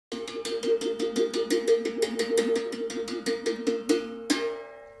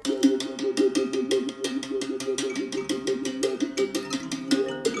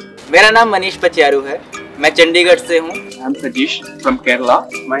मेरा नाम मनीष पच्यारू है, मैं चंडीगढ़ से हूँ। I'm Sajesh from Kerala.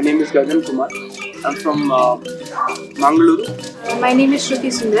 My name is Gagan Kumar. I'm from Mangaluru. My name is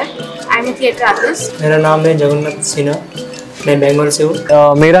Shruti Sundar. I'm a theatre artist. मेरा नाम है जगन्नाथ सिन्हा, मैं बेंगलोर से हूँ।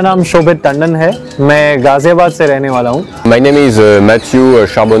 मेरा नाम शोभित टंडन है, मैं गाजियाबाद से रहने वाला हूँ। My name is Matthew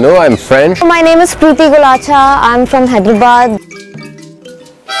Charbonneau. I'm French. My name is Preeti Gulacha. I'm from Hyderabad.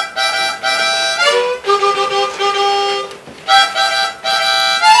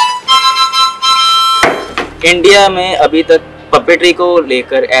 India में अभी तक पपेट्री को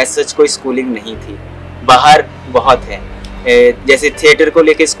लेकर ऐसा कोई स्कूलिंग नहीं थी। बाहर बहुत है, जैसे थिएटर को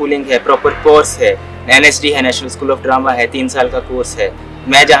लेकर स्कूलिंग है, प्रॉपर कोर्स है, NSD है, नेशनल स्कूल ऑफ ड्रामा है, 3 साल का कोर्स है।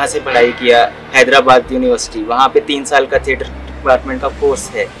 मैं जहाँ से पढ़ाई किया हैदराबाद यूनिवर्सिटी, वहाँ पे 3 साल का थिएटर डिपार्टमेंट का कोर्स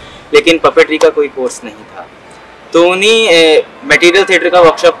है, लेकिन पपेट्री का कोई कोर्स नहीं था। तो उन्हीं मटेरियल थिएटर का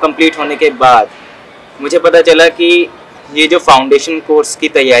वर्कशॉप कंप्लीट होने के बाद मुझे पता चला कि ये जो फाउंडेशन कोर्स की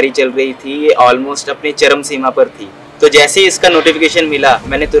तैयारी चल रही थी ये ऑलमोस्ट अपनी चरम सीमा पर थी। तो जैसे ही इसका नोटिफिकेशन मिला,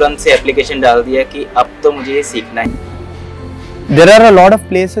 मैंने तुरंत से एप्लीकेशन डाल दिया कि अब तो मुझे ये सीखना है। There are a lot of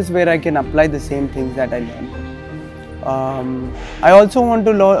places where I can apply the same things that I learned. I also want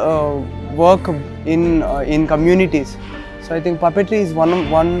to work in communities. So I think puppetry is one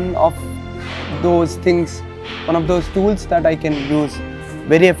of those things, one of those tools that I can use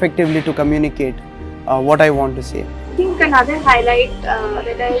very effectively to communicate what I want to say. I think another highlight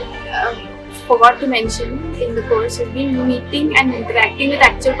that I forgot to mention in the course has been meeting and interacting with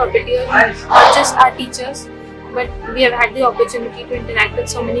actual puppeteers, not just our teachers, but we have had the opportunity to interact with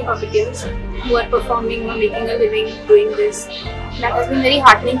so many puppeteers who are performing or making a living doing this. That has been very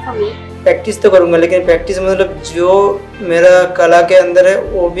heartening for me. Practice तो करूँगा, लेकिन practice मतलब जो मेरा कला के अंदर है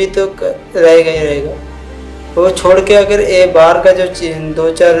वो भी तो रहेगा ही रहेगा। वो छोड़ के अगर ये बाहर का जो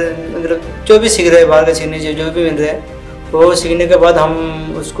 2-4 मतलब जो भी सीख रहे हैं, बाहर का सीखने जो भी मिल रहा है, वो सीखने के बाद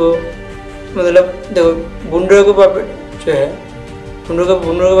हम उसको मतलब देखो बुंडरों को पपेट जो है, बुंडरों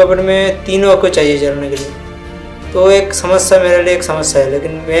को पपेट में 3 को चाहिए चलने के लिए। तो एक समस्या मेरे लिए एक समस्या है,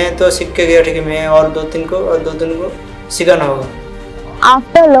 लेकिन मैं तो सीख के गया, ठीक है, मैं और 2-3 को सिखाना होगा।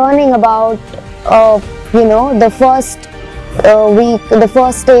 After learning about the first week, the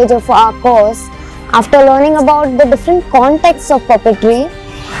first stage of our course, after learning about the different contexts of puppetry,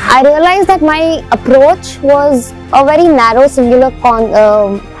 I realized that my approach was a very narrow singular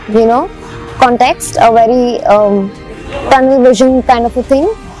context, a very tunnel vision kind of a thing,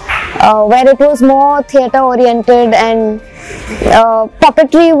 where it was more theatre oriented and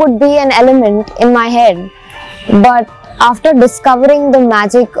puppetry would be an element in my head. But after discovering the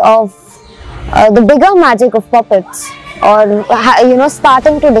magic of the bigger magic of puppets, or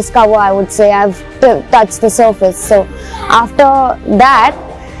starting to discover, I would say I've touched the surface. So after that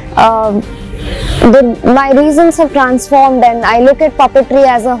my reasons have transformed and I look at puppetry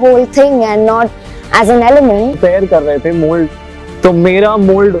as a whole thing and not as an element. तैयार कर रहे थे mould, तो मेरा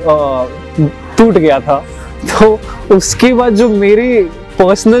mould टूट गया था। तो उसके बाद जो मेरे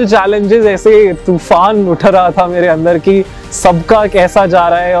पर्सनल चैलेंजेस, ऐसे तूफान उठ रहा था मेरे अंदर कि सबका कैसा जा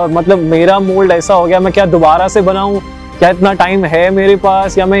रहा है, और मतलब मेरा मोल्ड ऐसा हो गया, मैं क्या दोबारा से बनाऊं, क्या इतना टाइम है मेरे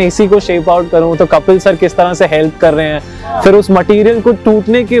पास, या मैं इसी को शेप आउट करूं। तो कपिल सर किस तरह से हेल्प कर रहे हैं, फिर उस मटेरियल को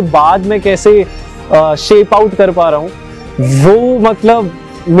टूटने के बाद मैं कैसे शेप आउट कर पा रहा हूं, वो मतलब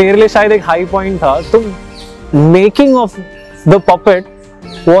मेरे लिए शायद एक हाई पॉइंट था। तो making of the puppet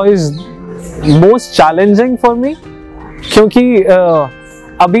was most challenging for me, क्योंकि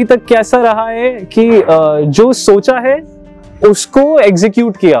अभी तक कैसा रहा है कि जो सोचा है उसको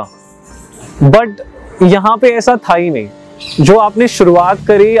एग्जीक्यूट किया, बट यहाँ पे ऐसा था ही नहीं। जो आपने शुरुआत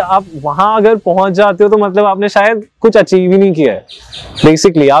करी, आप वहां अगर पहुंच जाते हो तो मतलब आपने शायद कुछ अचीव ही नहीं किया है।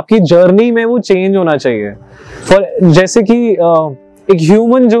 बेसिकली आपकी जर्नी में वो चेंज होना चाहिए। फॉर जैसे कि एक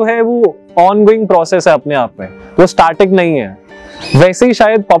ह्यूमन जो है वो ऑनगोइंग प्रोसेस है अपने आप में, वो स्टैटिक नहीं है। वैसे ही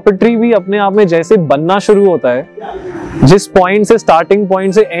शायद पपेट्री भी अपने आप में जैसे बनना शुरू होता है, जिस पॉइंट से, स्टार्टिंग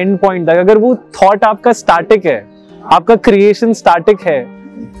पॉइंट से एंड पॉइंट तक, अगर वो थॉट आपका स्टैटिक है, आपका क्रिएशन स्टैटिक है,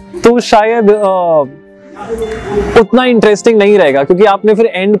 तो शायद उतना इंटरेस्टिंग नहीं रहेगा, क्योंकि आपने फिर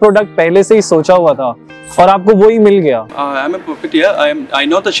एंड प्रोडक्ट पहले से ही सोचा हुआ था और आपको वही मिल गया। I'm a puppeteer. I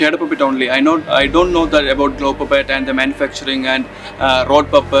know the shadow puppet only. I don't know that about glow puppet and the manufacturing and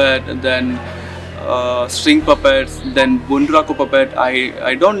rod puppet, then string puppets, then bunraku puppet.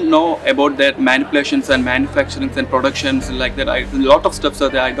 I don't know about that manipulations and manufacturings and productions like that. A lot of steps are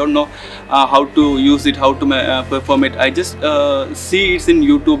there. I don't know how to use it, how to perform it. I just see it's in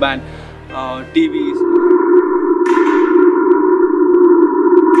YouTube and TVs.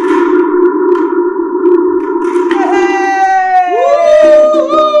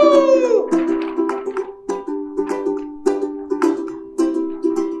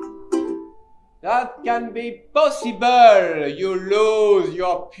 be possible you lose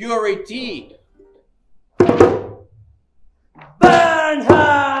your purity. Burn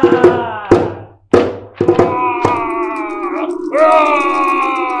her!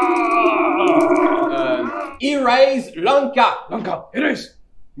 Erase Lanka. Lanka, erase!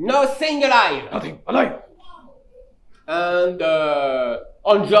 Nothing alive. Nothing alive! And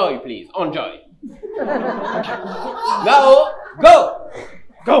enjoy, please. Enjoy. Now, go.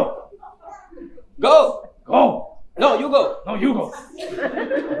 Go! Go. Go! No, you go. No, you go.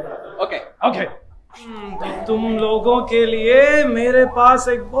 Okay. Okay. तुम लोगों के लिए मेरे पास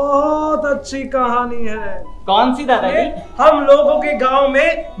एक बहुत अच्छी कहानी है। कौन सी दादाजी? हम लोगों के गांव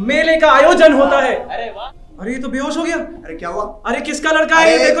में मेले का आयोजन होता है। अरे वाह! अरे ये तो बेहोश हो गया। अरे क्या हुआ? अरे किसका लड़का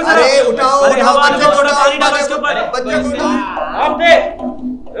है ये? देखो जरा। अरे उठाओ, अरे उठाओ, हवा बच्चे में को थोड़ा उठाओ, पानी डालो इसके ऊपर। बच्चे को उठाओ। अब दे।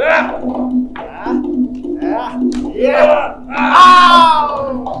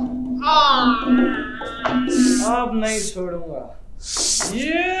 अब नहीं छोड़ूंगा।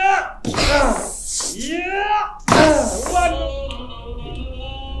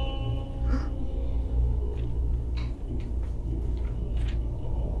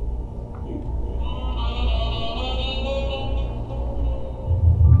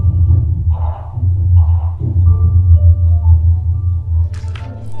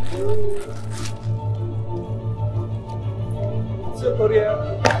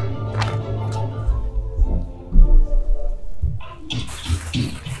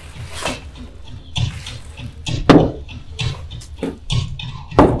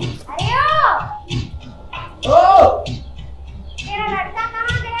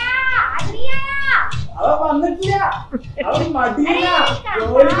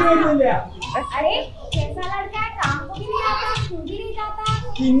 अरे कैसा लड़का है, काम को भी नहीं आता, स्कूल भी नहीं जाता।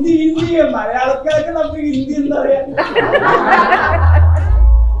 हिंदी है, मलयालम का हिंदी अंदर है।